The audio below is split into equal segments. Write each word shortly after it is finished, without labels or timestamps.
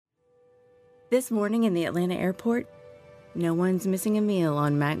This morning in the Atlanta airport, no one's missing a meal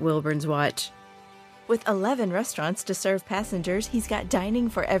on Mac Wilburn's watch. With 11 restaurants to serve passengers, he's got dining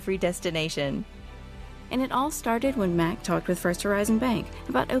for every destination. And it all started when Mac talked with First Horizon Bank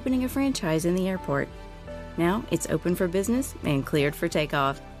about opening a franchise in the airport. Now it's open for business and cleared for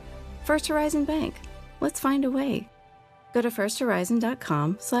takeoff. First Horizon Bank. Let's find a way. Go to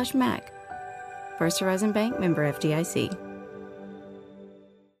firsthorizon.com/Mac. First Horizon Bank, member FDIC.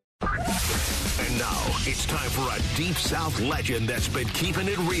 And now it's time for a Deep South legend that's been keeping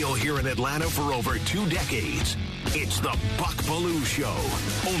it real here in Atlanta for over 2 decades. It's the Buck Belue Show,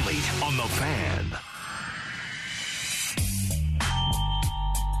 only on The Fan.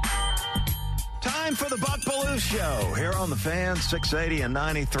 Time for the Buck Belue Show here on The Fan, 680 and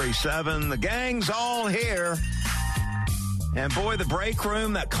 93.7. The gang's all here. And boy, the break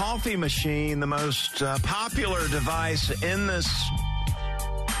room, that coffee machine, the most popular device in this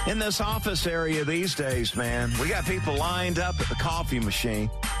office area these days, man. We got people lined up at the coffee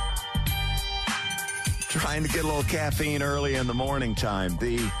machine trying to get a little caffeine early in the morning time.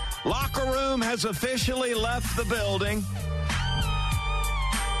 The locker room has officially left the building,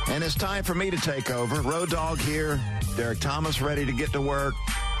 and it's time for me to take over. Road Dogg here, Derek Thomas ready to get to work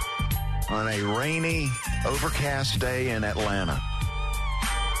on a rainy, overcast day in Atlanta.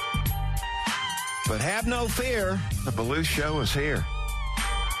 But have no fear, the Belue Show is here.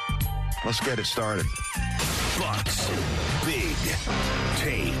 Let's get it started. Buck's Big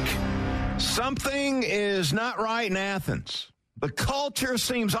Take. Something is not right in Athens. The culture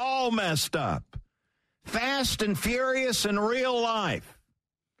seems all messed up. Fast and furious in real life.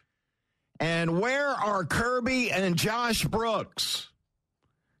 And where are Kirby and Josh Brooks?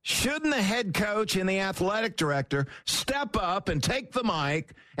 Shouldn't the head coach and the athletic director step up and take the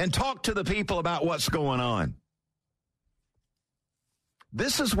mic and talk to the people about what's going on?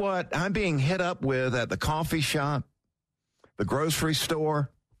 This is what I'm being hit up with at the coffee shop, the grocery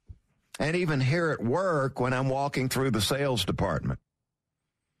store, and even here at work when I'm walking through the sales department.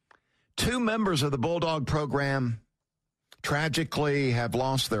 2 members of the Bulldog program tragically have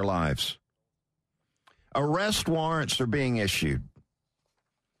lost their lives. Arrest warrants are being issued.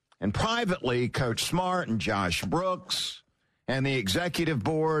 And privately, Coach Smart and Josh Brooks and the executive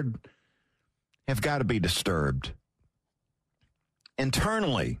board have got to be disturbed.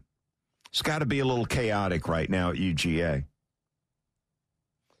 Internally, it's got to be a little chaotic right now at UGA.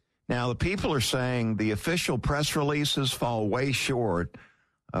 Now, the people are saying the official press releases fall way short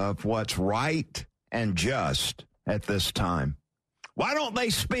of what's right and just at this time. Why don't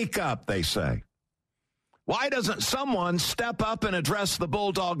they speak up, they say? Why doesn't someone step up and address the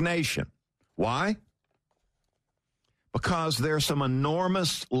Bulldog Nation? Why? Because there's some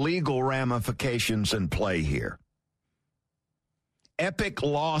enormous legal ramifications in play here. Epic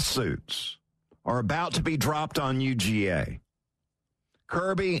lawsuits are about to be dropped on UGA.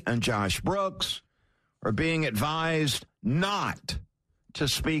 Kirby and Josh Brooks are being advised not to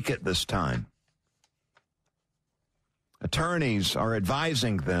speak at this time. Attorneys are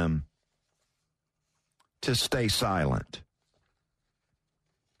advising them to stay silent.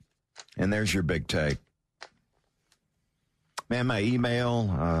 And there's your big take. Man, my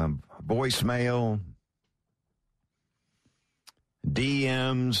email, voicemail,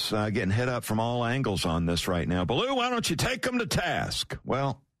 DMs, getting hit up from all angles on this right now. Belue, why don't you take them to task?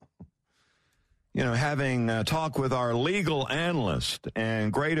 Well, you know, having talked with our legal analyst,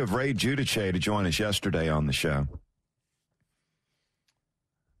 and great of Ray Giudice to join us yesterday on the show.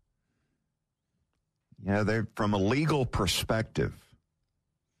 Yeah, they're from a legal perspective.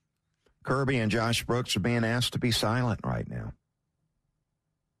 Kirby and Josh Brooks are being asked to be silent right now,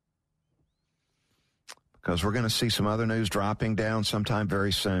 because we're going to see some other news dropping down sometime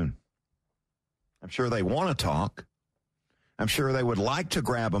very soon. I'm sure they want to talk. I'm sure they would like to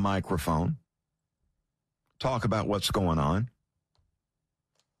grab a microphone, talk about what's going on.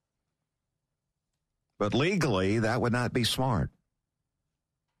 But legally, that would not be smart.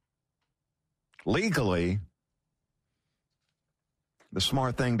 Legally, the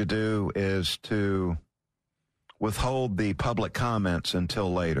smart thing to do is to withhold the public comments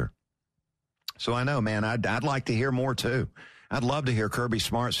until later. So I know, man, I'd like to hear more, too. I'd love to hear Kirby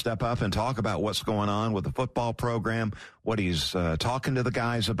Smart step up and talk about what's going on with the football program, what he's talking to the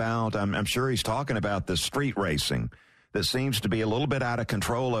guys about. I'm sure he's talking about the street racing that seems to be a little bit out of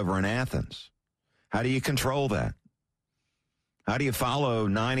control over in Athens. How do you control that? How do you follow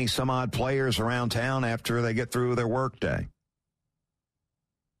 90-some-odd players around town after they get through their workday?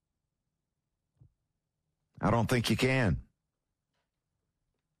 I don't think you can.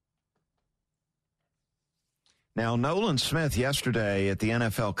 Now, Nolan Smith yesterday at the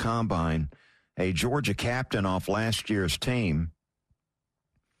NFL Combine a Georgia captain off last year's team,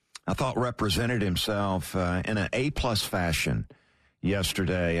 I thought represented himself in an A-plus fashion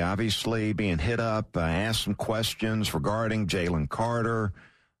yesterday. Obviously being hit up, asked some questions regarding Jalen Carter,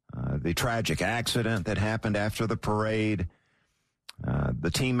 the tragic accident that happened after the parade. The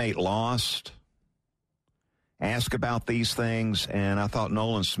teammate lost. Ask about these things, and I thought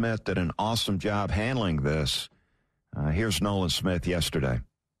Nolan Smith did an awesome job handling this. Here's Nolan Smith yesterday.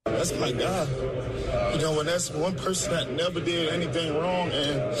 That's my guy. You know, when that's one person that never did anything wrong,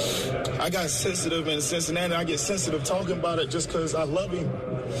 and I got sensitive in Cincinnati. I get sensitive talking about it just because I love him.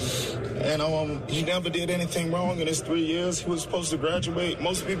 And he never did anything wrong in his 3 years. He was supposed to graduate.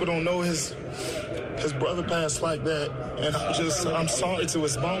 Most people don't know his brother passed like that, and I'm sorry to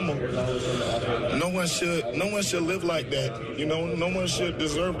his mama. No one should live like that. You know, no one should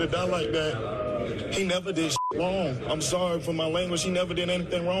deserve to die like that. He never did wrong. I'm sorry for my language. He never did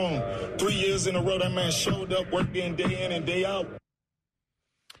anything wrong. 3 years in a row, that man showed up, worked in and day out.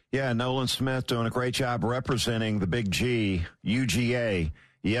 Yeah, Nolan Smith doing a great job representing the Big G, UGA,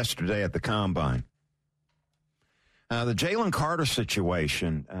 yesterday at the Combine. The Jalen Carter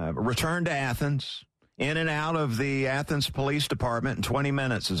situation, returned to Athens, in and out of the Athens Police Department in 20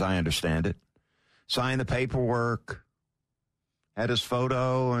 minutes, as I understand it. Signed the paperwork, had his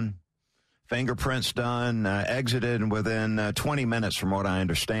photo and fingerprints done, exited within 20 minutes from what I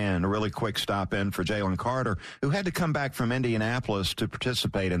understand. A really quick stop in for Jalen Carter, who had to come back from Indianapolis to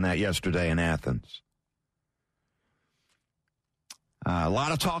participate in that yesterday in Athens. A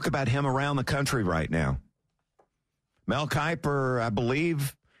lot of talk about him around the country right now. Mel Kiper, I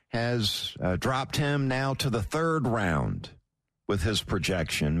believe, has dropped him now to the third round with his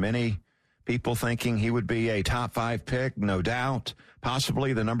projection. Many people thinking he would be a top 5 pick, no doubt,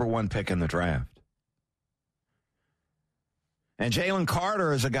 possibly the number 1 pick in the draft. And Jalen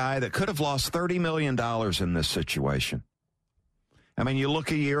Carter is a guy that could have lost $30 million in this situation. I mean, you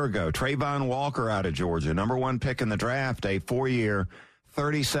look a year ago, Trayvon Walker out of Georgia, number 1 pick in the draft, a 4-year,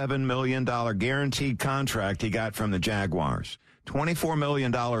 $37 million guaranteed contract he got from the Jaguars. $24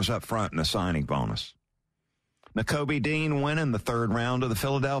 million up front in a signing bonus. Nakobe Dean went in the third round of the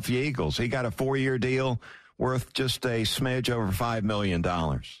Philadelphia Eagles. He got a 4-year deal worth just a smidge over $5 million.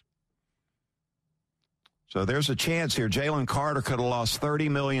 So there's a chance here. Jalen Carter could have lost $30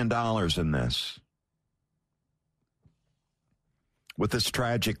 million in this with this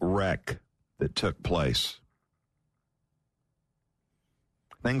tragic wreck that took place.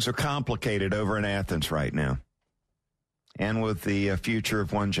 Things are complicated over in Athens right now, and with the future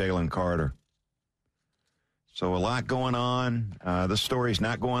of one Jalen Carter. So a lot going on. This story's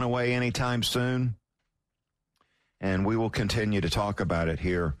not going away anytime soon, and we will continue to talk about it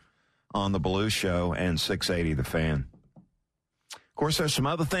here on the Belue Show and 680 The Fan. Of course, there's some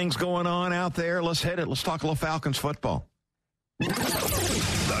other things going on out there. Let's hit it. Let's talk a little Falcons football. The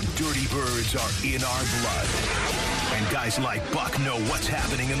Dirty Birds are in our blood. And guys like Buck know what's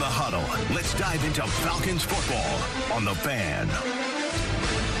happening in the huddle. Let's dive into Falcons football on The Fan.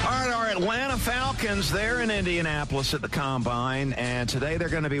 All right, our Atlanta Falcons, they're in Indianapolis at the Combine, and today they're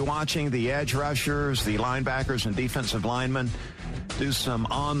going to be watching the edge rushers, the linebackers, and defensive linemen do some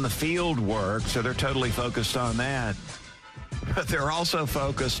on-the-field work, so they're totally focused on that. But they're also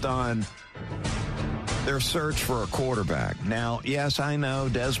focused on their search for a quarterback. Now, yes, I know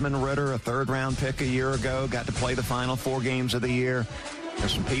Desmond Ridder, a third-round pick a year ago, got to play the final 4 games of the year.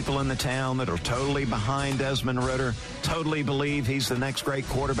 There's some people in the town that are totally behind Desmond Ridder, totally believe he's the next great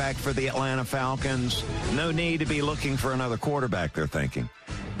quarterback for the Atlanta Falcons. No need to be looking for another quarterback, they're thinking.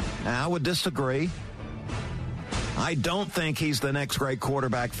 Now, I would disagree. I don't think he's the next great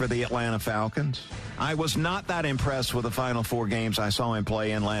quarterback for the Atlanta Falcons. I was not that impressed with the final 4 games I saw him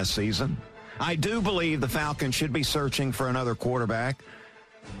play in last season. I do believe the Falcons should be searching for another quarterback.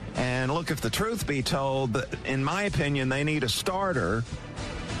 And look, if the truth be told, in my opinion, they need a starter.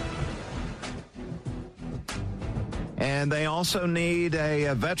 And they also need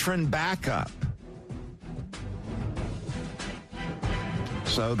a veteran backup.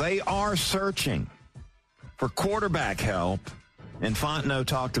 So they are searching for quarterback help, and Fontenot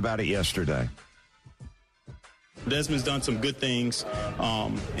talked about it yesterday. Desmond's done some good things,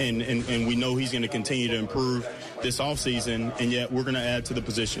 and we know he's going to continue to improve this offseason, and yet we're going to add to the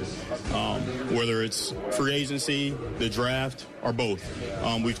position, whether it's free agency, the draft, or both.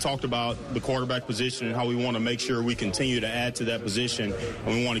 We've talked about the quarterback position and how we want to make sure we continue to add to that position,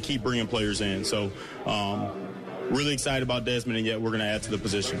 and we want to keep bringing players in. So really excited about Desmond, and yet we're going to add to the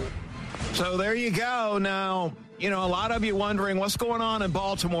position. So there you go. Now, you know, a lot of you wondering what's going on in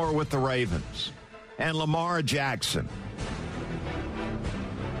Baltimore with the Ravens and Lamar Jackson.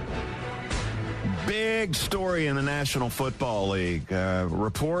 Big story in the National Football League.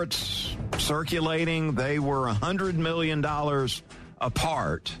 Reports circulating they were $100 million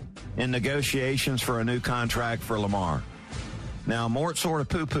apart in negotiations for a new contract for Lamar. Now, Mort sort of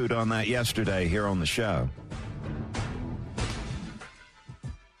poo-pooed on that yesterday here on the show.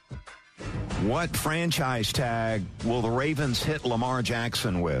 What franchise tag will the Ravens hit Lamar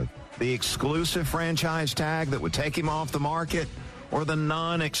Jackson with? The exclusive franchise tag that would take him off the market, or the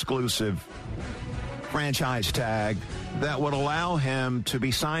non-exclusive franchise tag that would allow him to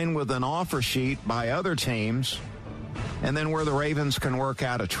be signed with an offer sheet by other teams, and then where the Ravens can work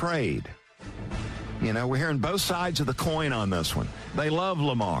out a trade? You know, we're hearing both sides of the coin on this one. They love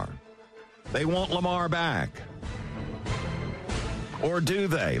Lamar. They want Lamar back. Or do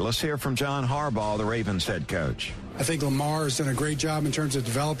they? Let's hear from John Harbaugh, the Ravens head coach. I think Lamar has done a great job in terms of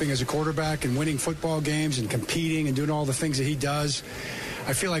developing as a quarterback and winning football games and competing and doing all the things that he does.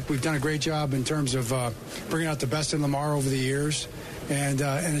 I feel like we've done a great job in terms of bringing out the best in Lamar over the years. And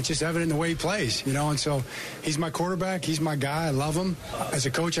it's just evident in the way he plays, you know. And so he's my quarterback. He's my guy. I love him. As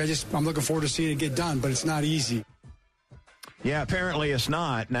a coach, I'm looking forward to seeing it get done, but it's not easy. Yeah, apparently it's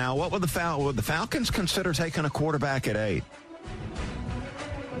not. Now, what would the Falcons consider taking a quarterback at 8?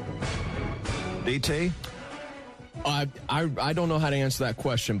 DT? I don't know how to answer that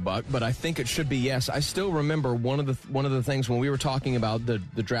question, Buck, but I think it should be yes. I still remember one of the things when we were talking about the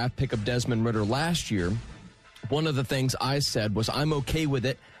draft pick of Desmond Ridder last year. One of the things I said was I'm okay with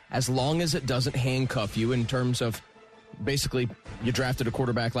it as long as it doesn't handcuff you in terms of basically you drafted a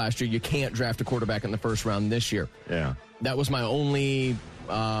quarterback last year. You can't draft a quarterback in the first round this year. Yeah, that was my only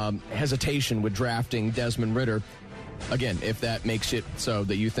hesitation with drafting Desmond Ridder. Again, if that makes it so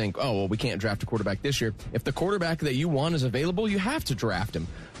that you think, oh, well, we can't draft a quarterback this year. If the quarterback that you want is available, you have to draft him.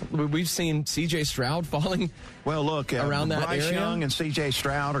 We've seen C.J. Stroud falling around that Bryce area. Young and C.J.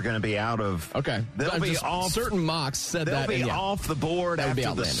 Stroud are going to be out of... Okay. They'll be off. Certain mocks said they'll that. They'll be off the board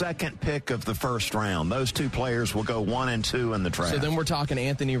after the second pick of the first round. Those two players will go 1 and 2 in the draft. So then we're talking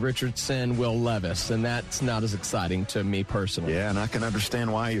Anthony Richardson, Will Levis, and that's not as exciting to me personally. Yeah, and I can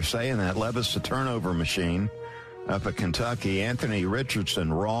understand why you're saying that. Levis, a turnover machine up at Kentucky. Anthony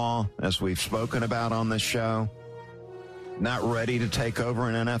Richardson, raw, as we've spoken about on this show. Not ready to take over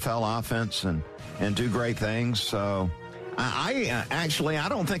an NFL offense and do great things. So I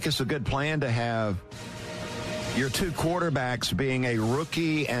don't think it's a good plan to have your two quarterbacks being a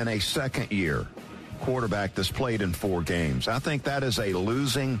rookie and a second-year quarterback that's played in 4 games. I think that is a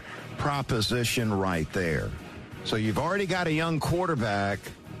losing proposition right there. So you've already got a young quarterback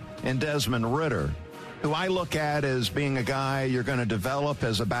in Desmond Ridder, who I look at as being a guy you're going to develop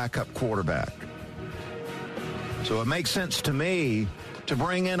as a backup quarterback. So it makes sense to me to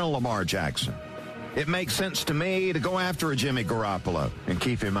bring in a Lamar Jackson. It makes sense to me to go after a Jimmy Garoppolo and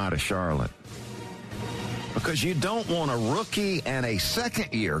keep him out of Charlotte. Because you don't want a rookie and a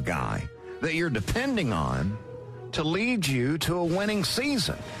second-year guy that you're depending on to lead you to a winning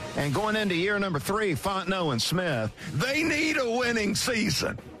season. And going into year number 3, Fontenot and Smith, they need a winning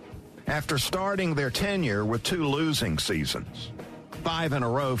season after starting their tenure with 2 losing seasons. 5 in a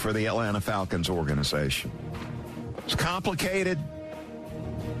row for the Atlanta Falcons organization. It's complicated.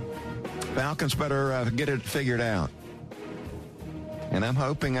 Falcons better get it figured out. And I'm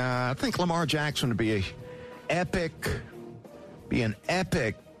hoping, I think Lamar Jackson would be an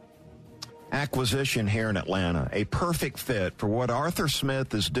epic acquisition here in Atlanta, a perfect fit for what Arthur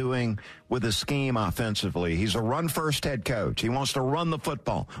Smith is doing with his scheme offensively. He's a run-first head coach. He wants to run the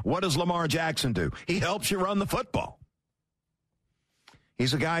football. What does Lamar Jackson do? He helps you run the football.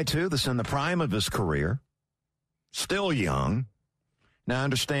 He's a guy, too, that's in the prime of his career, still young. Now, I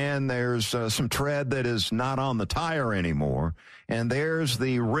understand there's some tread that is not on the tire anymore, and there's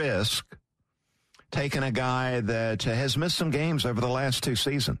the risk taking a guy that has missed some games over the last 2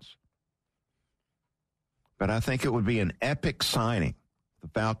 seasons. But I think it would be an epic signing. The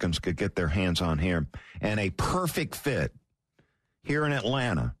Falcons could get their hands on him. And a perfect fit here in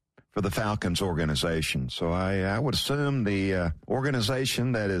Atlanta for the Falcons organization. So I would assume the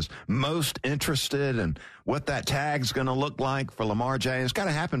organization that is most interested in what that tag's going to look like for Lamar Jackson, it's got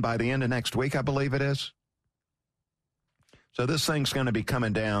to happen by the end of next week, I believe it is. So this thing's going to be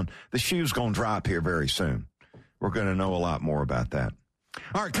coming down. The shoe's going to drop here very soon. We're going to know a lot more about that.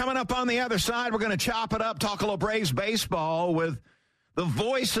 All right, coming up on the other side, we're going to chop it up, talk a little Braves baseball with the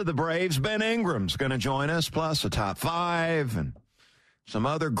voice of the Braves. Ben Ingram's going to join us, plus a top 5 and some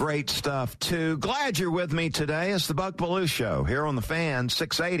other great stuff, too. Glad you're with me today. It's the Buck Belue Show here on the Fan,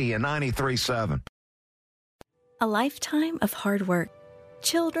 680 and 93.7. A lifetime of hard work,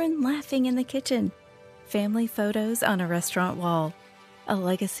 children laughing in the kitchen, family photos on a restaurant wall, a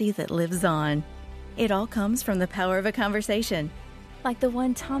legacy that lives on. It all comes from the power of a conversation, like the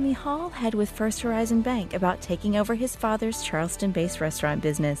one Tommy Hall had with First Horizon Bank about taking over his father's Charleston-based restaurant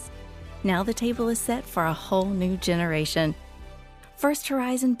business. Now the table is set for a whole new generation. First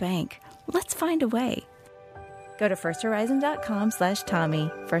Horizon Bank. Let's find a way. Go to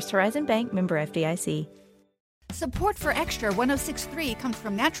firsthorizon.com/Tommy. First Horizon Bank, member FDIC. Support for Extra 106.3 comes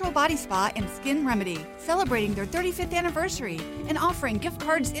from Natural Body Spa and Skin Remedy, celebrating their 35th anniversary and offering gift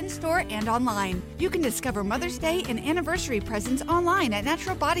cards in-store and online. You can discover Mother's Day and anniversary presents online at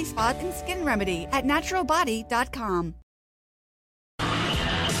Natural Body Spa and Skin Remedy at naturalbody.com.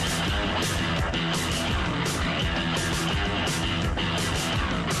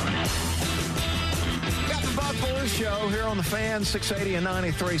 Show here on the Fan, 680 and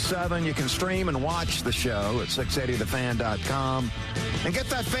 93.7. You can stream and watch the show at 680thefan.com. And get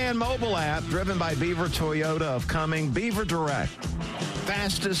that Fan mobile app driven by Beaver Toyota of Cumming. Beaver Direct.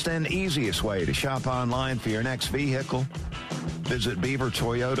 Fastest and easiest way to shop online for your next vehicle. Visit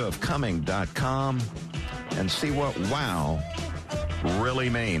beavertoyotaofcumming.com and see what wow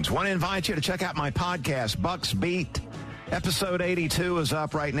really means. Want to invite you to check out my podcast, Bucks Beat. Episode 82 is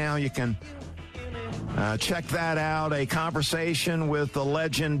up right now. You can check that out, a conversation with the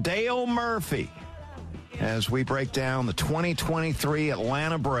legend Dale Murphy as we break down the 2023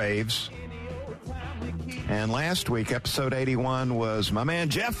 Atlanta Braves. And last week, episode 81, was my man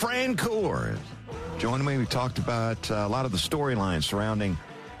Jeff Francoeur. Joining me, we talked about a lot of the storylines surrounding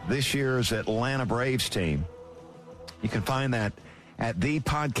this year's Atlanta Braves team. You can find that at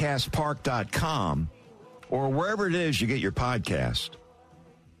thepodcastpark.com or wherever it is you get your podcast.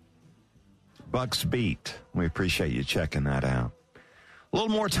 Bucks Beat. We appreciate you checking that out. A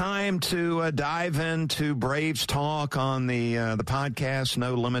little more time to dive into Braves talk on the podcast.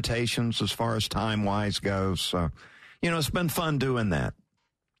 No limitations as far as time-wise goes. So, it's been fun doing that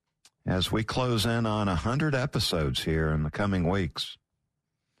as we close in on 100 episodes here in the coming weeks.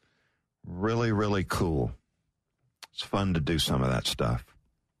 Really, really cool. It's fun to do some of that stuff.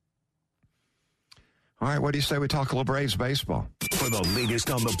 All right, what do you say we talk a little Braves baseball? For the latest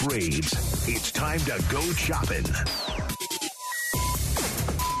on the Braves, it's time to go shopping.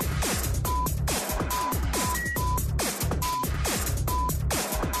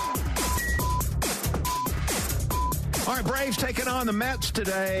 All right, Braves taking on the Mets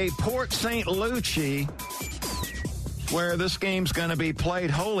today. Port St. Lucie, where this game's going to be played.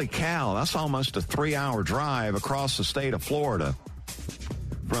 Holy cow, that's almost a 3-hour drive across the state of Florida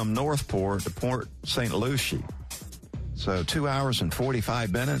from Northport to Port St. Lucie. So 2 hours and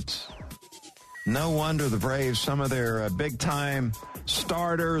 45 minutes. No wonder the Braves, some of their big-time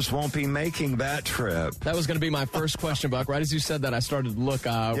starters won't be making that trip. That was going to be my first question, Buck. Right as you said that, I started to look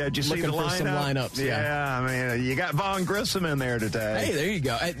did you see the for some lineups. Yeah, I mean, you got Vaughn Grissom in there today. Hey, there you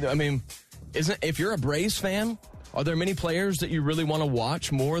go. I mean, if you're a Braves fan, are there many players that you really want to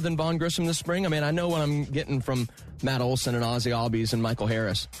watch more than Vaughn Grissom this spring? I mean, I know what I'm getting from Matt Olson and Ozzie Albies and Michael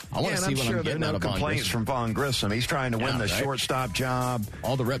Harris. I want to see what I'm getting out of Vaughn Grissom. Complaints from Vaughn Grissom. He's trying to win the shortstop job.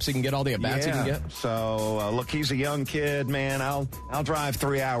 All the reps he can get, all the at-bats he can get. So, look, he's a young kid, man. I'll drive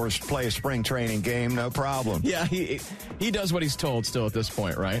 3 hours to play a spring training game, no problem. Yeah, he does what he's told still at this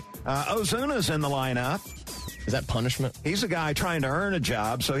point, right? Ozuna's in the lineup. Is that punishment? He's a guy trying to earn a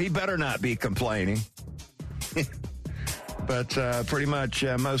job, so he better not be complaining. But pretty much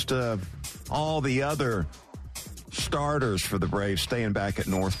most of all the other starters for the Braves staying back at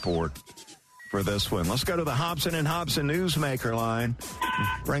Northport for this one. Let's go to the Hobson and Hobson Newsmaker line.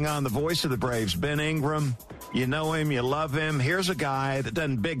 Bring on the voice of the Braves, Ben Ingram. You know him, you love him. Here's a guy that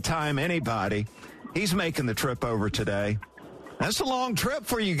doesn't big time anybody. He's making the trip over today. That's a long trip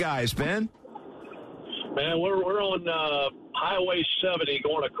for you guys, Ben. Man, we're on Highway 70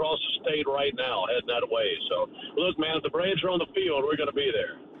 going across the state right now, heading that way. So, look, man, if the Braves are on the field, we're going to be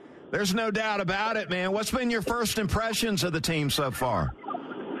there. There's no doubt about it, man. What's been your first impressions of the team so far?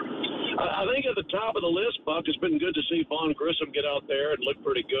 I think at the top of the list, Buck, it's been good to see Vaughn Grissom get out there and look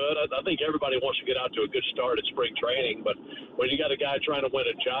pretty good. I think everybody wants to get out to a good start at spring training, but when you got a guy trying to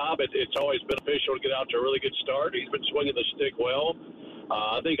win a job, it's always beneficial to get out to a really good start. He's been swinging the stick well.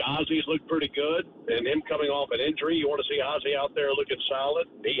 I think Ozzie's looked pretty good, and him coming off an injury, you want to see Ozzie out there looking solid.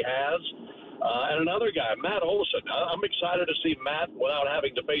 He has. And another guy, Matt Olson. I'm excited to see Matt without having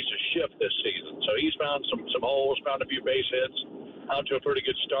to face a shift this season. So he's found some holes, found a few base hits, out to a pretty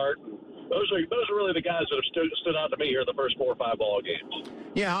good start. those are really the guys that have stood out to me here in the first 4 or 5 ball games.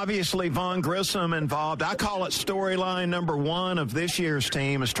 Yeah, obviously Vaughn Grissom involved. I call it storyline number 1 of this year's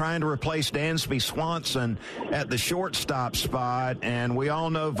team is trying to replace Dansby Swanson at the shortstop spot. And we all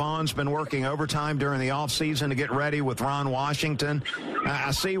know Vaughn's been working overtime during the offseason to get ready with Ron Washington.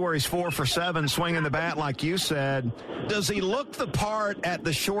 I see where he's 4 for 7 swinging the bat like you said. Does he look the part at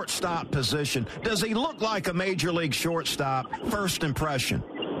the shortstop position? Does he look like a major league shortstop, first impression?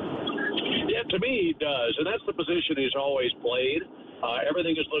 Yeah, to me he does, and that's the position he's always played.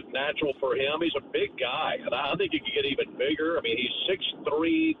 Everything has looked natural for him. He's a big guy, and I think he could get even bigger. I mean, he's 6'3",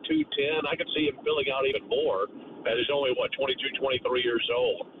 210. I could see him filling out even more, and he's only, 22, 23 years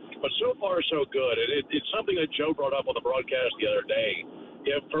old. But so far, so good. And it's something that Joe brought up on the broadcast the other day.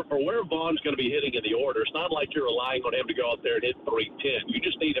 Yeah, for where Vaughn's going to be hitting in the order, it's not like you're relying on him to go out there and hit 310. You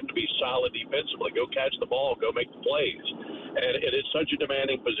just need him to be solid defensively. Go catch the ball, go make the plays. And it is such a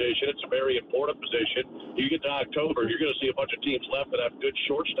demanding position. It's a very important position. You get to October, you're going to see a bunch of teams left that have good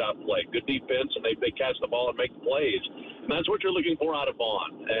shortstop play, good defense, and they catch the ball and make the plays. And that's what you're looking for out of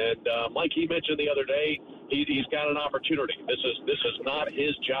Vaughn. And like he mentioned the other day, he's got an opportunity. This is not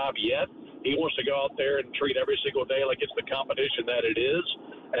his job yet. He wants to go out there and treat every single day like it's the competition that it is.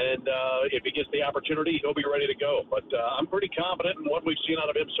 And if he gets the opportunity, he'll be ready to go. But I'm pretty confident in what we've seen out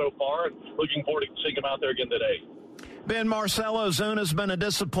of him so far and looking forward to seeing him out there again today. Ben, Marcell Ozuna's been a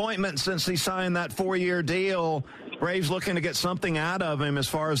disappointment since he signed that 4-year deal. Braves looking to get something out of him as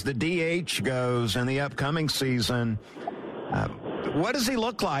far as the DH goes in the upcoming season. What does he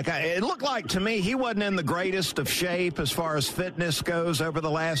look like? It looked like to me he wasn't in the greatest of shape as far as fitness goes over the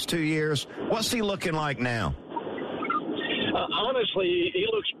last 2 years. What's he looking like now? Honestly, he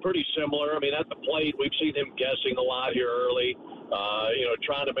looks pretty similar. I mean, at the plate, we've seen him guessing a lot here early,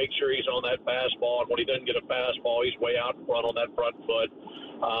 trying to make sure he's on that fastball. And when he doesn't get a fastball, he's way out in front on that front foot.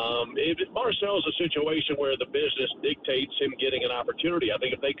 Marcell's a situation where the business dictates him getting an opportunity. I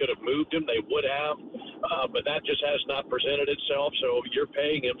think if they could have moved him, they would have, but that just has not presented itself. So you're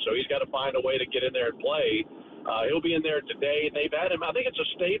paying him, so he's got to find a way to get in there and play. He'll be in there today. They've had him. I think it's a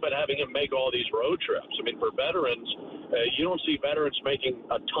statement having him make all these road trips. I mean, for veterans, you don't see veterans making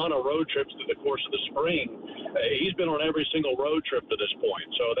a ton of road trips through the course of the spring. He's been on every single road trip to this point.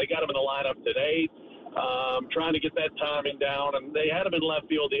 So they got him in the lineup today. Trying to get that timing down, and they had him in left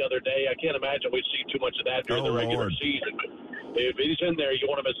field the other day. I can't imagine we'd see too much of that during the regular season. If he's in there, you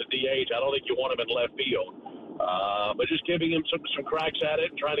want him as a DH. I don't think you want him in left field. But just giving him some cracks at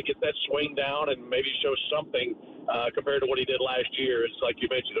it and trying to get that swing down and maybe show something compared to what he did last year. It's like you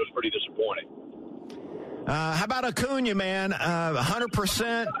mentioned, it was pretty disappointing. How about Acuna, man?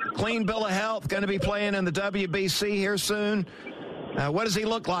 100% clean bill of health, going to be playing in the WBC here soon. What does he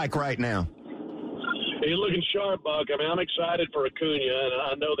look like right now? He's looking sharp, Buck. I mean, I'm excited for Acuna, and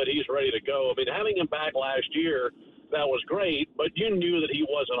I know that he's ready to go. I mean, having him back last year, that was great, but you knew that he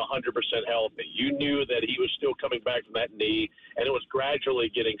wasn't 100% healthy. You knew that he was still coming back from that knee, and it was gradually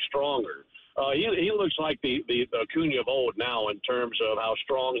getting stronger. He looks like the Acuna of old now in terms of how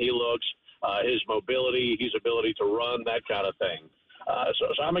strong he looks, his mobility, his ability to run, that kind of thing.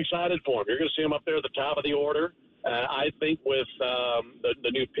 So I'm excited for him. You're going to see him up there at the top of the order. I think with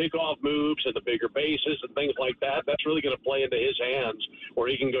the new pickoff moves and the bigger bases and things like that, that's really going to play into his hands where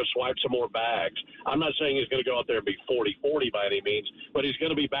he can go swipe some more bags. I'm not saying he's going to go out there and be 40-40 by any means, but he's going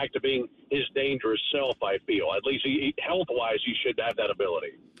to be back to being his dangerous self, I feel. At least health-wise, he should have that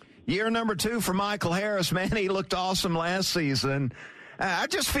ability. Year number 2 for Michael Harris. Man, he looked awesome last season. I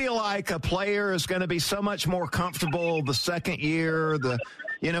just feel like a player is going to be so much more comfortable the second year.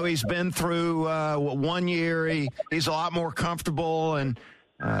 He's been through 1 year. He's a lot more comfortable. And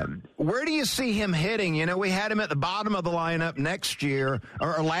where do you see him hitting? We had him at the bottom of the lineup next year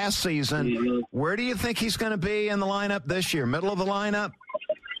or last season. Mm-hmm. Where do you think he's going to be in the lineup this year? Middle of the lineup?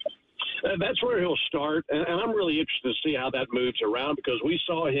 That's where he'll start. And I'm really interested to see how that moves around because we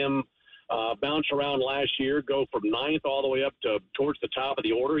saw him bounce around last year, go from 9th all the way up to towards the top of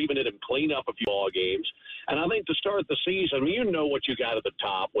the order, even had him clean up a few ball games. And I think to start the season, I mean, you know what you got at the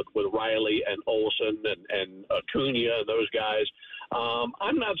top with Riley and Olsen and Acuna and those guys.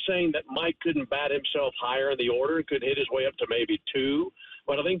 I'm not saying that Mike couldn't bat himself higher in the order and could hit his way up to maybe 2.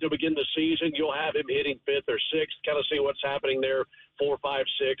 But I think to begin the season, you'll have him hitting 5th or 6th, kind of see what's happening there, 4, 5,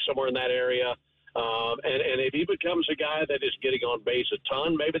 6, somewhere in that area. And if he becomes a guy that is getting on base a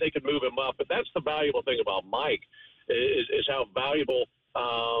ton, maybe they could move him up. But that's the valuable thing about Mike is how valuable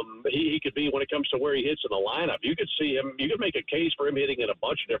he could be when it comes to where he hits in the lineup. You could see him. You could make a case for him hitting in a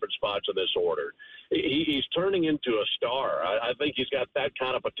bunch of different spots in this order. he's turning into a star. I think he's got that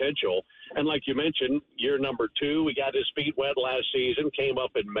kind of potential. And like you mentioned, year number 2, he got his feet wet last season, came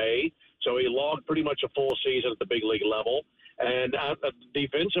up in May. So he logged pretty much a full season at the big league level. And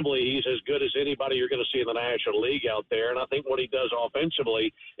defensively, he's as good as anybody you're going to see in the National League out there. And I think what he does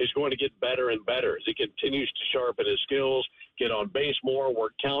offensively is going to get better and better as he continues to sharpen his skills, get on base more,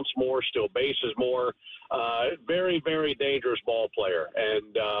 work counts more, steal bases more. Very, very dangerous ball player.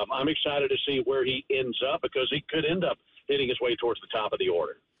 And I'm excited to see where he ends up because he could end up hitting his way towards the top of the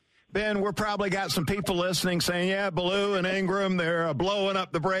order. Ben, we're probably got some people listening saying, yeah, Ballou and Ingram, they're blowing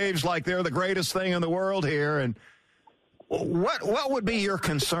up the Braves like they're the greatest thing in the world here. And what would be your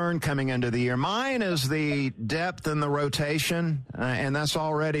concern coming into the year? Mine is the depth in the rotation, and that's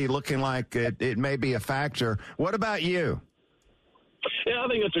already looking like it may be a factor. What about you? Yeah, I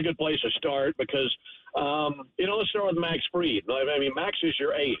think that's a good place to start because, let's start with Max Fried. I mean, Max is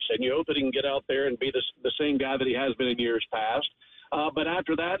your ace, and you hope that he can get out there and be the same guy that he has been in years past. But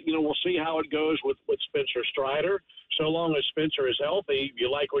after that, we'll see how it goes with Spencer Strider. So long as Spencer is healthy, you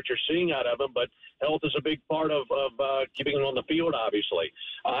like what you're seeing out of him, but health is a big part of keeping him on the field, obviously.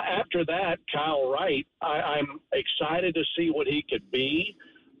 After that, Kyle Wright, I'm excited to see what he could be.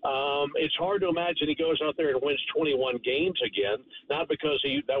 It's hard to imagine he goes out there and wins 21 games again, not because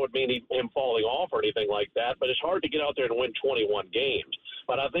that would mean him falling off or anything like that, but it's hard to get out there and win 21 games.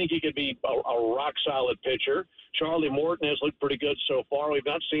 But I think he could be a rock-solid pitcher. Charlie Morton has looked pretty good so far. We've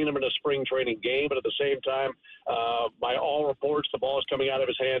not seen him in a spring training game, but at the same time, by all reports, the ball is coming out of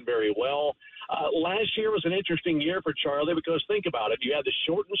his hand very well. Last year was an interesting year for Charlie because think about it. You had the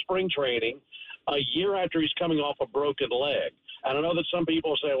shortened spring training a year after he's coming off a broken leg. And I know that some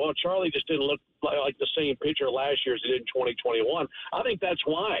people say, well, Charlie just didn't look like the same pitcher last year as he did in 2021. I think that's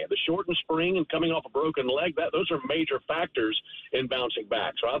why. The shortened spring and coming off a broken leg, those are major factors in bouncing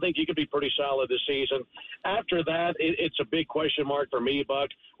back. So I think he could be pretty solid this season. After that, it's a big question mark for me, Buck.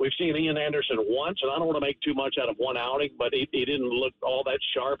 We've seen Ian Anderson once, and I don't want to make too much out of one outing, but he didn't look all that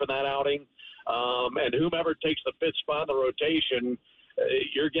sharp in that outing. And whomever takes the 5th spot in the rotation,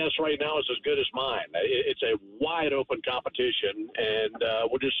 your guess right now is as good as mine. It's a wide open competition, and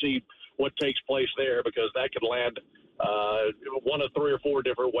we'll just see what takes place there because that could land one of 3 or 4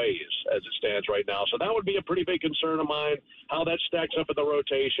 different ways as it stands right now. So that would be a pretty big concern of mine, how that stacks up in the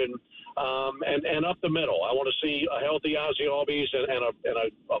rotation and up the middle. I want to see a healthy Ozzie Albies and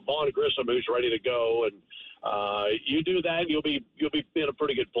a Vaughn Grissom who's ready to go. And you do that, you'll be in a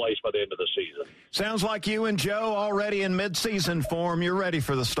pretty good place by the end of the season. Sounds like you and Joe already in mid-season form. You're ready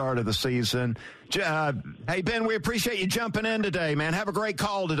for the start of the season. Hey, Ben, we appreciate you jumping in today, man. Have a great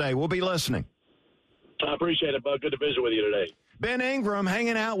call today. We'll be listening. I appreciate it, Bud. Good to visit with you today. Ben Ingram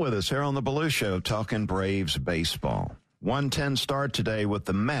hanging out with us here on the Ballou Show talking Braves baseball. 1:10 start today with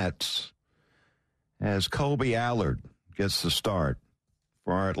the Mets as Colby Allard gets the start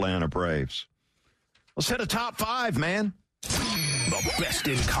for our Atlanta Braves. Let's hit a top 5, man. The best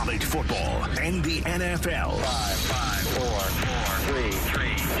in college football and the NFL. 5, 4,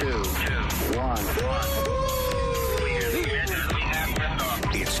 3, 2, 1.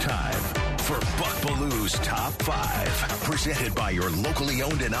 It's time for Buck Ballou's Top 5. Presented by your locally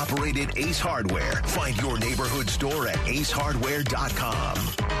owned and operated Ace Hardware. Find your neighborhood store at acehardware.com.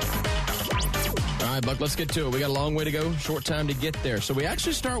 All right, Buck, let's get to it. We got a long way to go, short time to get there. So we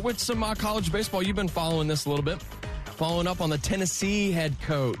actually start with some college baseball. You've been following this a little bit. Following up on the Tennessee head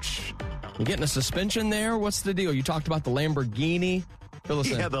coach. You getting a suspension there? What's the deal? You talked about the Lamborghini. Fill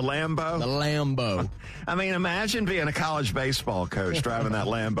us in. Yeah, the Lambo. The Lambo. I mean, imagine being a college baseball coach driving that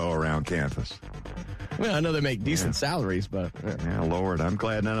Lambo around campus. Well, I know they make decent salaries, but... Yeah, Lord, I'm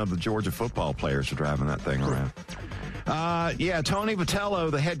glad none of the Georgia football players are driving that thing around. Tony Vitello,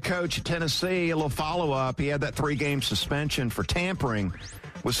 the head coach at Tennessee, a little follow-up. He had that 3-game suspension for tampering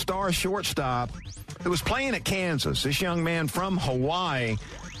with star shortstop who was playing at Kansas. This young man from Hawaii,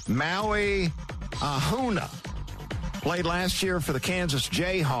 Maui Ahuna, played last year for the Kansas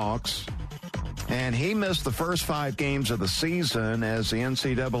Jayhawks, and he missed the first 5 games of the season as the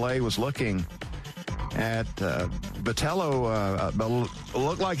NCAA was looking at Vitello.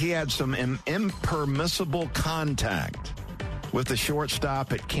 Looked like he had some impermissible contact with the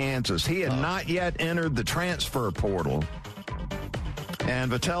shortstop at Kansas. He had not yet entered the transfer portal, and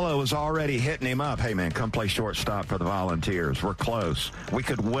Vitello was already hitting him up. Hey, man, come play shortstop for the Volunteers. We're close. We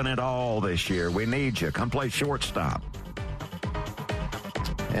could win it all this year. We need you. Come play shortstop.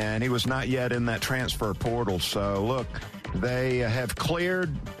 And he was not yet in that transfer portal. So, look, they have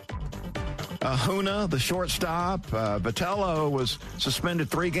cleared Ahuna, the shortstop. Vitello was suspended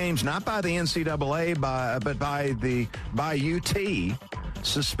 3 games, not by the NCAA, but by UT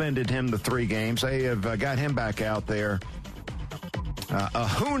suspended him the 3 games. They have got him back out there.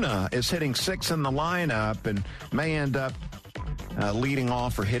 Ahuna is hitting 6th in the lineup and may end up leading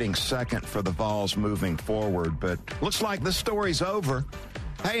off or hitting 2nd for the Vols moving forward. But looks like this story's over.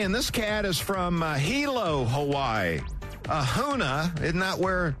 Hey, and this cat is from Hilo, Hawaii. Ahuna, isn't that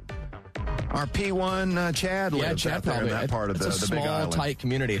where our P1 Chad lives? Chad out there in that part of the Big Big small, Island. tight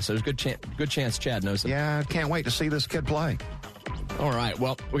community, so there's good chance Chad knows it. Yeah, I can't wait to see this kid play. All right,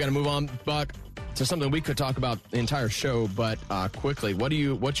 well, we got to move on, Buck, to something we could talk about the entire show, but quickly,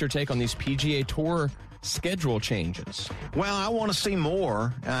 what's your take on these PGA Tour schedule changes? Well, I want to see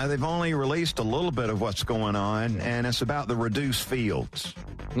more. They've only released a little bit of what's going on, and it's about the reduced fields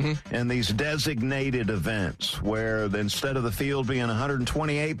and these designated events where instead of the field being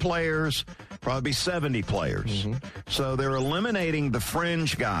 128 players, probably be 70 players. So they're eliminating the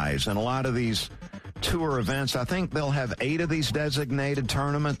fringe guys and a lot of these tour events. I think they'll have 8 of these designated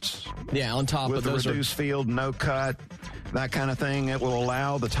tournaments. Yeah, on top with of the those reduced field, no cut, that kind of thing. It will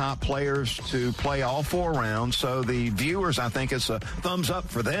allow the top players to play all 4 rounds. So the viewers, I think it's a thumbs up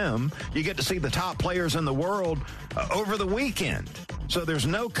for them. You get to see the top players in the world over the weekend. So there's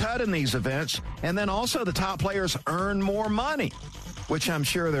no cut in these events. And then also the top players earn more money, which I'm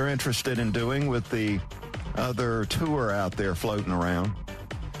sure they're interested in doing with the other tour out there floating around.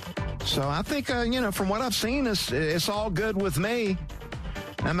 So I think, from what I've seen, it's all good with me.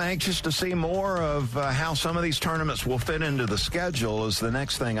 I'm anxious to see more of how some of these tournaments will fit into the schedule is the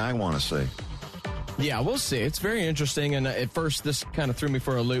next thing I want to see. Yeah, we'll see. It's very interesting, and at first this kind of threw me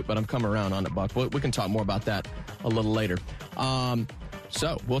for a loop, but I'm coming around on it, Buck. We can talk more about that a little later.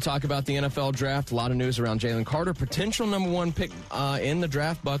 So we'll talk about the NFL draft. A lot of news around Jalen Carter, potential number 1 pick in the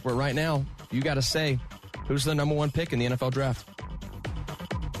draft, Buck. But right now, you got to say, who's the number 1 pick in the NFL draft?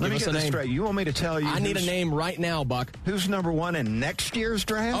 Let me get this straight. You want me to tell you? I need a name right now, Buck. Who's number 1 in next year's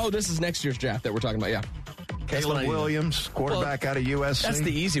draft? Oh, this is next year's draft that we're talking about, yeah. Caleb Williams, quarterback out of USC. That's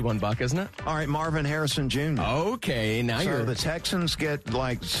the easy one, Buck, isn't it? All right, Marvin Harrison Jr. Okay, now so the Texans get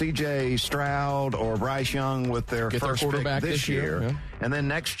like C.J. Stroud or Bryce Young with their first quarterback pick this year. Yeah. And then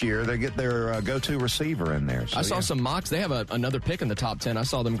next year they get their go-to receiver in there. So, I saw some mocks. They have another pick in the top 10. I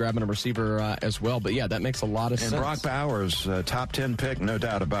saw them grabbing a receiver as well. But, yeah, that makes a lot of sense. And Brock Bowers, top 10 pick, no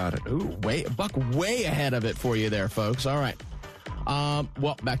doubt about it. Ooh, Buck way ahead of it for you there, folks. All right.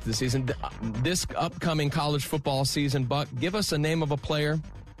 Well, back to the season. This upcoming college football season, Buck, give us a name of a player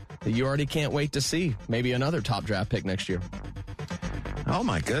that you already can't wait to see. Maybe another top draft pick next year. Oh,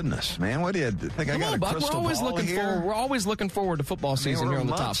 my goodness, man. What do you think? Come I got on, a Buck. crystal ball here? We're always looking forward to football season here on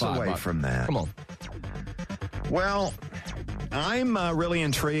the top 5. Away Buck. From that. Come on. Well, I'm really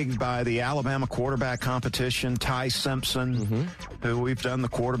intrigued by the Alabama quarterback competition. Ty Simpson, who we've done the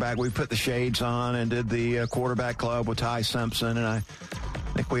quarterback. We put the shades on and did the quarterback club with Ty Simpson. And I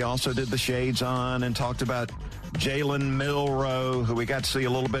think we also did the shades on and talked about Jalen Milroe, who we got to see a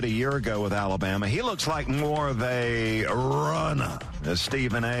little bit a year ago with Alabama. He looks like more of a runner, as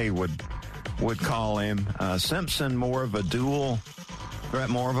Stephen A. would call him. Simpson, more of a dual threat,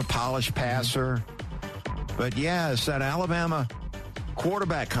 more of a polished passer. But, yeah, it's that Alabama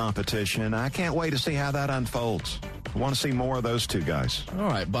quarterback competition. I can't wait to see how that unfolds. I want to see more of those 2 guys. All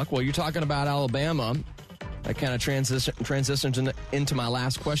right, Buck. Well, you're talking about Alabama. That kind of transitions into my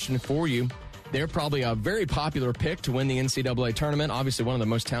last question for you. They're probably a very popular pick to win the NCAA tournament, obviously one of the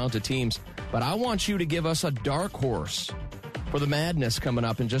most talented teams. But I want you to give us a dark horse for the madness coming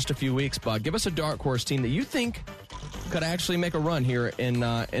up in just a few weeks, Buck. Give us a dark horse team that you think could actually make a run here in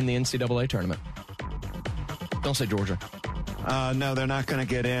the NCAA tournament. Don't say Georgia. No, they're not going to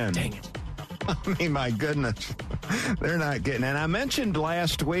get in. Dang it. I mean, my goodness. They're not getting in. I mentioned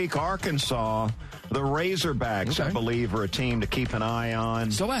last week Arkansas, the Razorbacks, I believe, are a team to keep an eye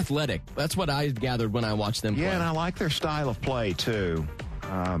on. So athletic. That's what I gathered when I watched them play. Yeah, and I like their style of play, too.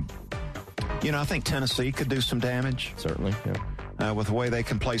 I think Tennessee could do some damage. Certainly, yeah. With the way they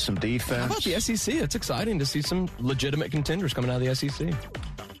can play some defense. How about the SEC? It's exciting to see some legitimate contenders coming out of the SEC.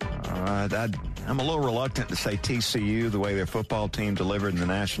 I'm a little reluctant to say TCU, the way their football team delivered in the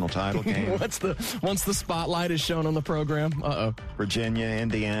national title game. Once the spotlight is shown on the program, Virginia,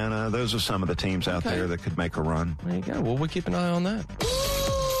 Indiana, those are some of the teams out there that could make a run. There you go. Well, we'll keep an eye on that.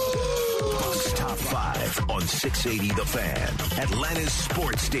 Buck's Top 5 on 680 The Fan, Atlanta's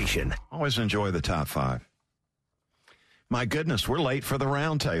sports station. Always enjoy the top 5. My goodness, we're late for the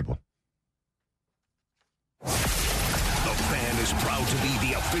round table. Is proud to be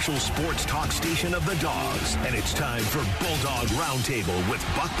the official sports talk station of the Dogs, and it's time for Bulldog Roundtable with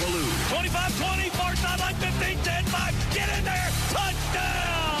Buck Belue. 25-20, far sideline, 15, 10, 5, get in there,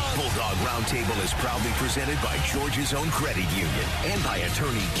 touchdown! Bulldog Roundtable is proudly presented by Georgia's own credit union and by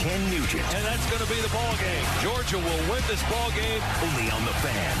attorney Ken Nugent. And that's going to be the ball game. Georgia will win this ball game. Only on the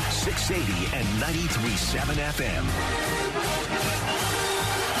Fan, 680 and 93.7 FM.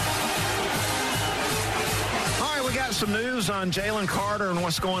 All right, we got some news on Jalen Carter and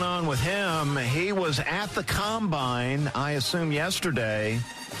what's going on with him. He was at the Combine, I assume yesterday,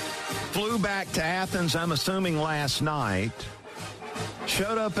 flew back to Athens, I'm assuming last night,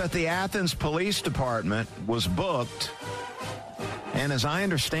 showed up at the Athens Police Department, was booked, and as I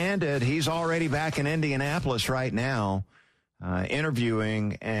understand it, he's already back in Indianapolis right now,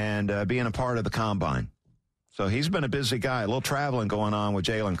 interviewing and being a part of the Combine. So he's been a busy guy, a little traveling going on with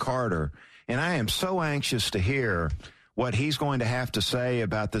Jalen Carter. And I am so anxious to hear what he's going to have to say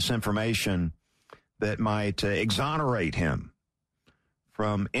about this information that might exonerate him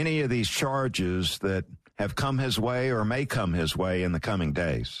from any of these charges that have come his way or may come his way in the coming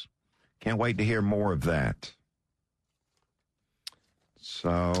days. Can't wait to hear more of that.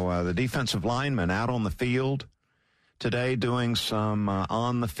 So the defensive lineman out on the field today doing some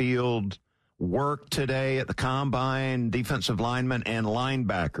on-the-field work today at the Combine. Defensive linemen and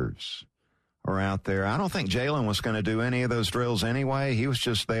linebackers are out there. I don't think Jalen was going to do any of those drills anyway. He was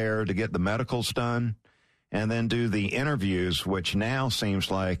just there to get the medicals done and then do the interviews, which now seems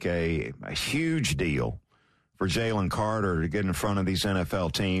like a huge deal for Jalen Carter to get in front of these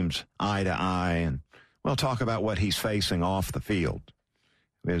NFL teams eye to eye. And we'll talk about what he's facing off the field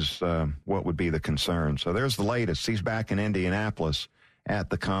is what would be the concern. So there's the latest. He's back in Indianapolis at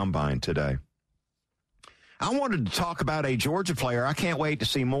the Combine today. I wanted to talk about a Georgia player I can't wait to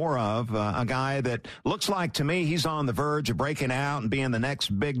see more of, a guy that looks like to me he's on the verge of breaking out and being the next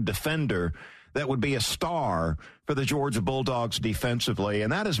big defender that would be a star for the Georgia Bulldogs defensively,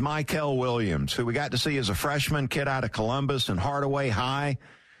 and that is Mykel Williams, who we got to see as a freshman kid out of Columbus and Hardaway High.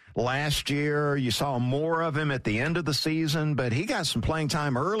 Last year, you saw more of him at the end of the season, but he got some playing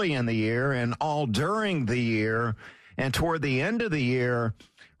time early in the year and all during the year, and toward the end of the year,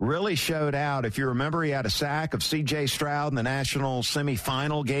 really showed out. If you remember, he had a sack of C.J. Stroud in the national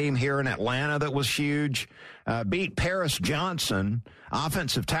semifinal game here in Atlanta that was huge. Beat Paris Johnson,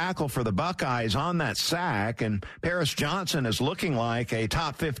 offensive tackle for the Buckeyes, on that sack. And Paris Johnson is looking like a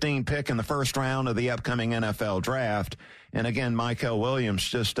top 15 pick in the first round of the upcoming NFL draft. And again, Mykel Williams,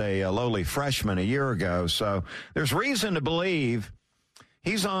 just a lowly freshman a year ago. So there's reason to believe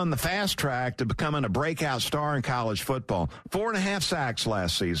he's on the fast track to becoming a breakout star in college football. 4.5 sacks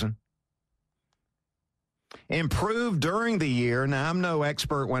last season. Improved during the year. Now, I'm no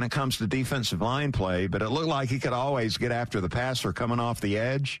expert when it comes to defensive line play, but it looked like he could always get after the passer coming off the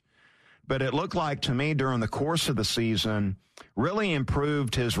edge. But it looked like to me during the course of the season, really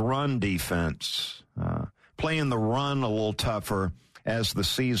improved his run defense, playing the run a little tougher as the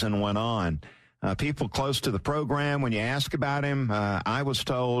season went on. People close to the program, when you ask about him, I was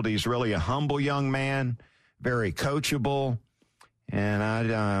told he's really a humble young man, very coachable, and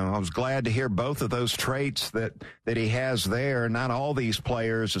I was glad to hear both of those traits that he has there. Not all these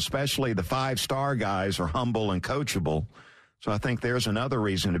players, especially the 5-star guys, are humble and coachable. So I think there's another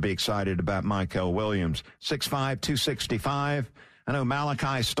reason to be excited about Mykel Williams. 6'5", 265. I know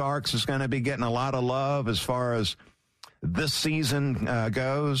Malachi Starks is going to be getting a lot of love as far as this season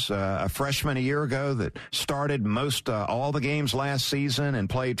goes. A freshman a year ago that started all the games last season and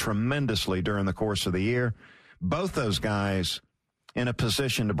played tremendously during the course of the year. Both those guys in a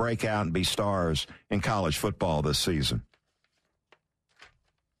position to break out and be stars in college football this season.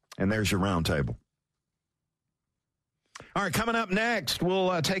 And there's your roundtable. All right, coming up next,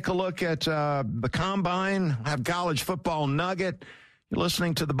 we'll take a look at the Combine, have college football nugget. You're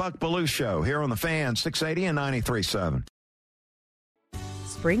listening to the Buck Belue Show here on the Fan, 680 and 93.7.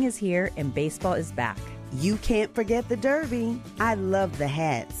 Spring is here and baseball is back. You can't forget the Derby. I love the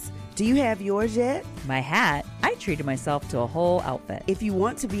hats. Do you have yours yet? My hat? I treated myself to a whole outfit. If you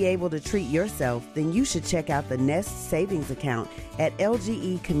want to be able to treat yourself, then you should check out the Nest Savings Account at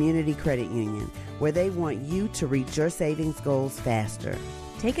LGE Community Credit Union, where they want you to reach your savings goals faster.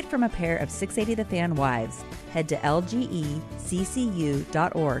 Take it from a pair of 680 The Fan wives. Head to lgeccu.org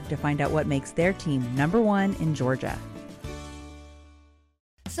to find out what makes their team #1 in Georgia.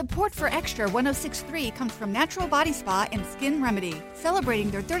 Support for Extra 106.3 comes from Natural Body Spa and Skin Remedy,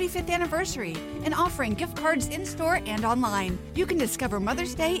 celebrating their 35th anniversary and offering gift cards in-store and online. You can discover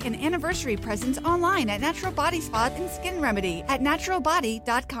Mother's Day and anniversary presents online at Natural Body Spa and Skin Remedy at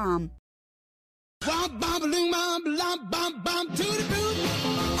naturalbody.com. Got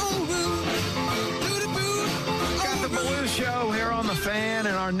the Belue Show here on the Fan,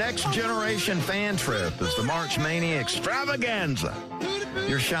 and our next generation fan trip is the March Mania Extravaganza.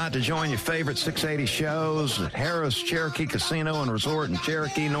 Your shot to join your favorite 680 shows at Harris Cherokee Casino and Resort in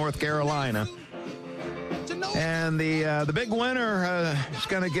Cherokee, North Carolina. And the big winner is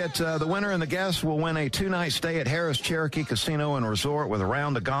going to get the winner and the guest will win a 2-night stay at Harris Cherokee Casino and Resort with a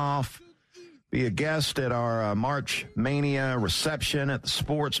round of golf. Be a guest at our March Mania reception at the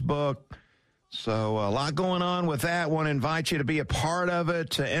Sports Book. So a lot going on with that. Want to invite you to be a part of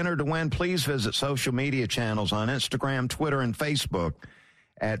it. To enter to win, please visit social media channels on Instagram, Twitter, and Facebook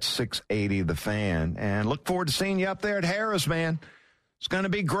at 680 The Fan. And look forward to seeing you up there at Harris, man. It's going to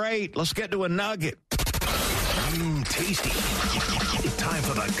be great. Let's get to a nugget. Tasty. Time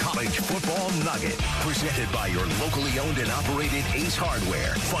for the College Football Nugget. Presented by your locally owned and operated Ace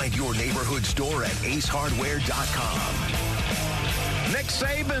Hardware. Find your neighborhood store at acehardware.com. Nick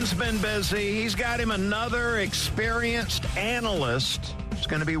Saban's been busy. He's got him another experienced analyst. He's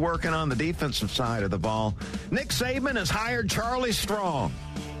going to be working on the defensive side of the ball. Nick Saban has hired Charlie Strong.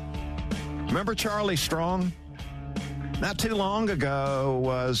 Remember Charlie Strong? Not too long ago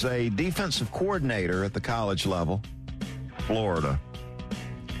was a defensive coordinator at the college level, Florida.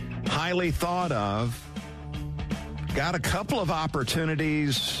 Highly thought of. Got a couple of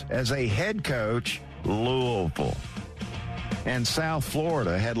opportunities as a head coach, Louisville. And South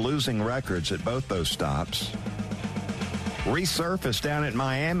Florida had losing records at both those stops. Resurfaced down at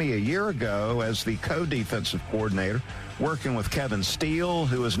Miami a year ago as the co-defensive coordinator, working with Kevin Steele,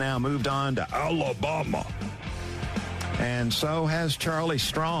 who has now moved on to Alabama. And so has Charlie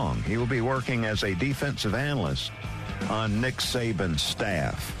Strong. He will be working as a defensive analyst on Nick Saban's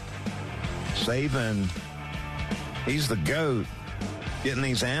staff. Saban, he's the GOAT, getting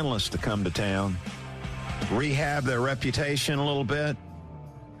these analysts to come to town, rehab their reputation a little bit,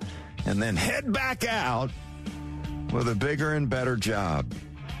 and then head back out with a bigger and better job.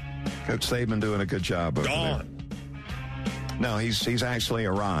 Coach Saban doing a good job over there. No, he's actually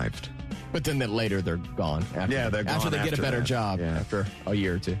arrived. But then later they're gone. They're gone after they get a better that. job after a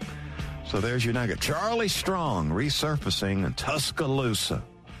year or two. So there's your nugget. Charlie Strong resurfacing in Tuscaloosa.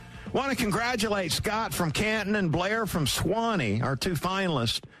 Want to congratulate Scott from Canton and Blair from Swanee, our two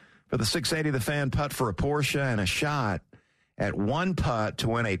finalists for the 680 The Fan putt for a Porsche and a shot at one putt to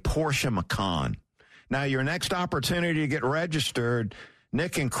win a Porsche Macan. Now, your next opportunity to get registered,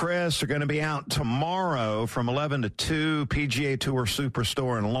 Nick and Chris are going to be out tomorrow from 11 to 2, PGA Tour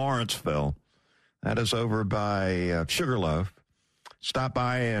Superstore in Lawrenceville. That is over by Sugarloaf. Stop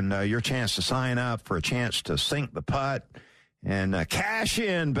by and your chance to sign up for a chance to sink the putt and cash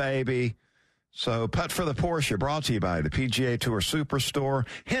in, baby. So Putt for the Porsche brought to you by the PGA Tour Superstore,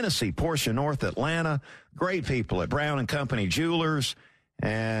 Hennessy Porsche North Atlanta, great people at Brown & Company Jewelers,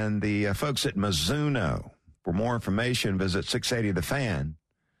 and the folks at Mizuno. For more information, visit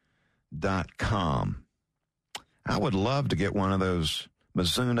 680thefan.com. I would love to get one of those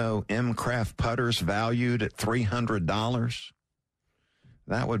Mizuno M-Craft putters valued at $300.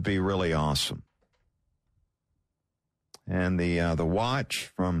 That would be really awesome. And the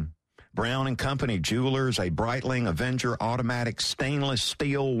watch from Brown & Company Jewelers, a Breitling Avenger automatic stainless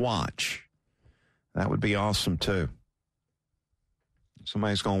steel watch. That would be awesome, too.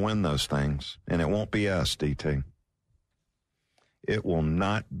 Somebody's going to win those things, and it won't be us, DT. It will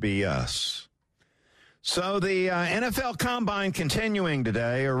not be us. So the NFL Combine continuing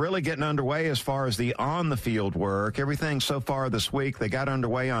today are really getting underway as far as the on-the-field work. Everything so far this week they got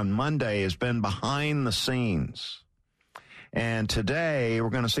underway on Monday has been behind the scenes. And today we're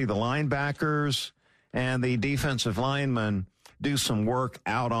going to see the linebackers and the defensive linemen do some work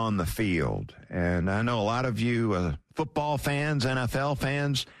out on the field. And I know a lot of you football fans, NFL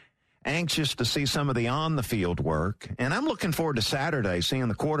fans, anxious to see some of the on-the-field work. And I'm looking forward to Saturday, seeing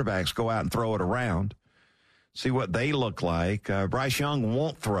the quarterbacks go out and throw it around, see what they look like. Bryce Young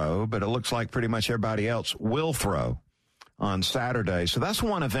won't throw, but it looks like pretty much everybody else will throw on Saturday. So that's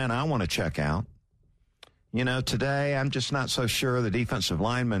one event I want to check out. You know, today I'm just not so sure the defensive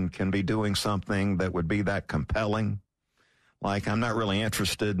lineman can be doing something that would be that compelling. Like, I'm not really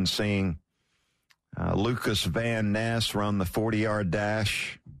interested in seeing Lucas Van Ness run the 40-yard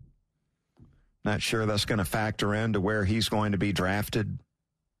dash. Not sure that's going to factor into where he's going to be drafted.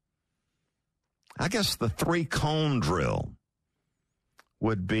 I guess the three-cone drill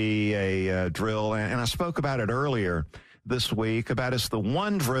would be a drill, and I spoke about it earlier this week, about it's the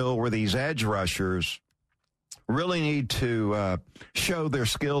one drill where these edge rushers really need to show their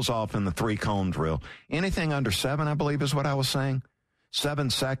skills off in the three-cone drill. Anything under 7, I believe, is what I was saying. 7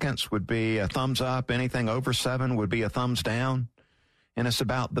 seconds would be a thumbs up. Anything over 7 would be a thumbs down. And it's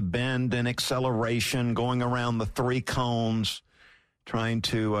about the bend and acceleration, going around the 3 cones, trying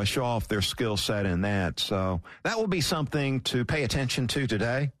to show off their skill set in that. So that will be something to pay attention to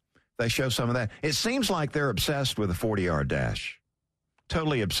today. They show some of that. It seems like they're obsessed with a 40-yard dash.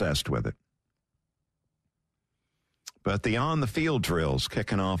 Totally obsessed with it. But the on-the-field drills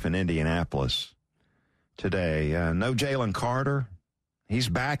kicking off in Indianapolis today. No Jalen Carter. He's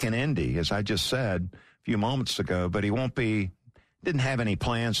back in Indy, as I just said a few moments ago, but he didn't have any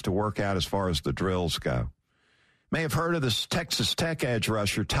plans to work out as far as the drills go. May have heard of this Texas Tech edge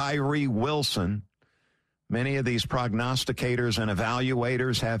rusher, Tyree Wilson. Many of these prognosticators and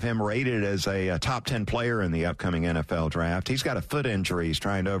evaluators have him rated as a top 10 player in the upcoming NFL draft. He's got a foot injury he's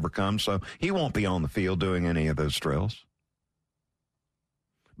trying to overcome, so he won't be on the field doing any of those drills.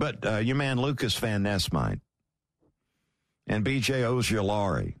 But your man Lucas Van Ness might. And B.J.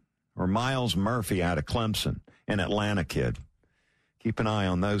 Ojulari or Miles Murphy out of Clemson, an Atlanta kid. Keep an eye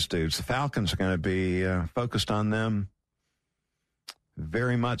on those dudes. The Falcons are going to be focused on them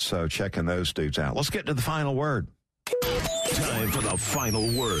very much so, checking those dudes out. Let's get to the final word. Time for the final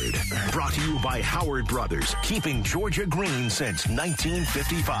word. Brought to you by Howard Brothers, keeping Georgia green since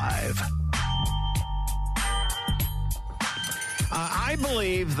 1955. I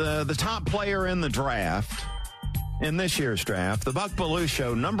believe the top player in the draft, in this year's draft, the Buck Belue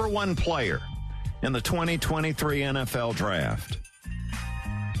Show, number one player in the 2023 NFL draft,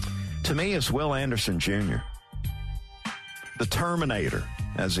 to me, is Will Anderson Jr., the Terminator,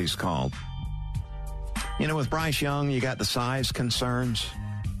 as he's called. You know, with Bryce Young, you got the size concerns.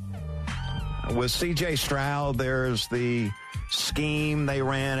 With C.J. Stroud, there's the scheme they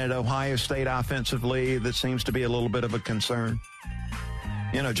ran at Ohio State offensively that seems to be a little bit of a concern.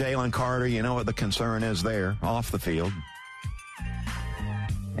 You know, Jalen Carter, you know what the concern is there, off the field.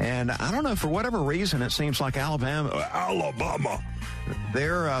 And I don't know, for whatever reason, it seems like Alabama,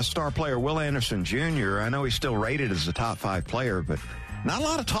 their star player, Will Anderson Jr., I know he's still rated as a top 5 player, but not a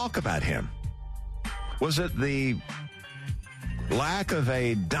lot of talk about him. Was it the lack of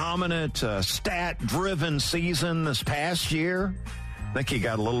a dominant, stat-driven season this past year? I think he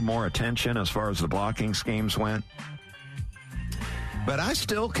got a little more attention as far as the blocking schemes went. But I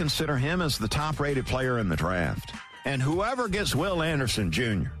still consider him as the top-rated player in the draft. And whoever gets Will Anderson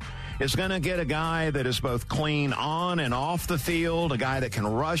Jr. is going to get a guy that is both clean on and off the field, a guy that can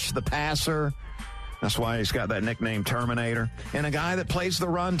rush the passer. That's why he's got that nickname Terminator. And a guy that plays the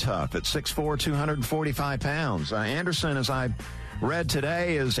run tough at 6'4", 245 pounds. Anderson, as I read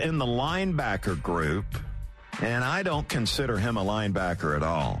today, is in the linebacker group, and I don't consider him a linebacker at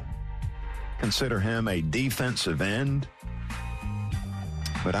all. Consider him a defensive end.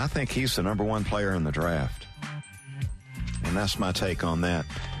 But I think he's the number one player in the draft. And that's my take on that.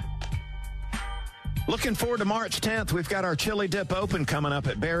 Looking forward to March 10th. We've got our Chili Dip Open coming up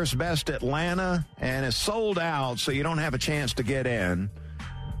at Bears Best Atlanta, and it's sold out, so you don't have a chance to get in.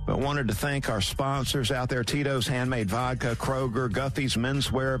 But wanted to thank our sponsors out there, Tito's Handmade Vodka, Kroger, Guffey's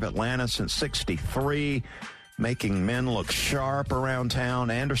Menswear of Atlanta since '63, making men look sharp around town,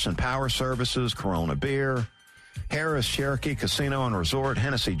 Anderson Power Services, Corona Beer, Harris Cherokee Casino and Resort,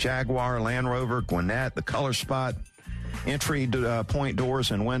 Hennessy Jaguar, Land Rover, Gwinnett, The Color Spot, Entry Point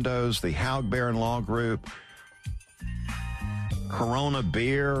Doors and Windows, the Haug Barron Law Group, Corona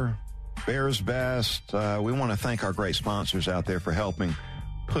Beer, Bears Best. We want to thank our great sponsors out there for helping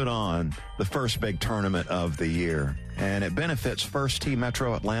put on the first big tournament of the year. And it benefits First Tee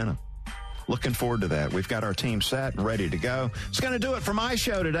Metro Atlanta. Looking forward to that. We've got our team set and ready to go. It's going to do it for my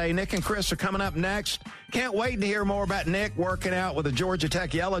show today. Nick and Chris are coming up next. Can't wait to hear more about Nick working out with the Georgia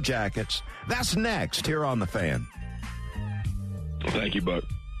Tech Yellow Jackets. That's next here on The Fan. Thank you, Buck.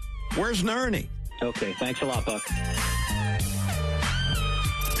 Where's Nerney? Okay, thanks a lot, Buck.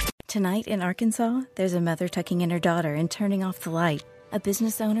 Tonight in Arkansas, there's a mother tucking in her daughter and turning off the light. A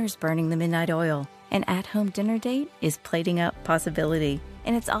business owner is burning the midnight oil. An at-home dinner date is plating up possibility.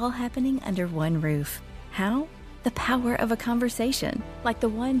 And it's all happening under one roof. How? The power of a conversation, like the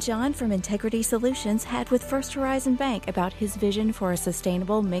one John from Integrity Solutions had with First Horizon Bank about his vision for a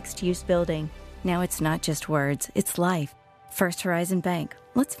sustainable mixed-use building. Now it's not just words, it's life. First Horizon Bank.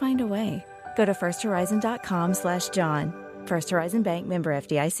 Let's find a way. Go to firsthorizon.com/John. First Horizon Bank, member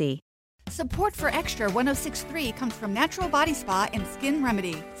FDIC. Support for Extra 106.3 comes from Natural Body Spa and Skin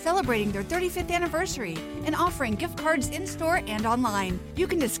Remedy, celebrating their 35th anniversary and offering gift cards in-store and online. You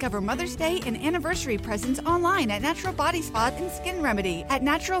can discover Mother's Day and anniversary presents online at Natural Body Spa and Skin Remedy at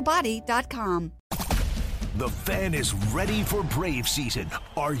naturalbody.com. The Fan is ready for Brave season.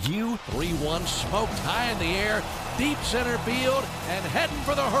 Are you? 3-1 smoked high in the air, deep center field, and heading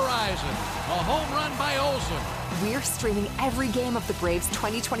for the horizon. A home run by Olsen. we're streaming every game of the Braves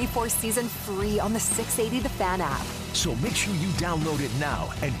 2024 season free on the 680 The Fan app. So make sure you download it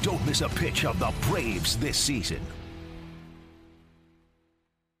now and don't miss a pitch of the Braves this season.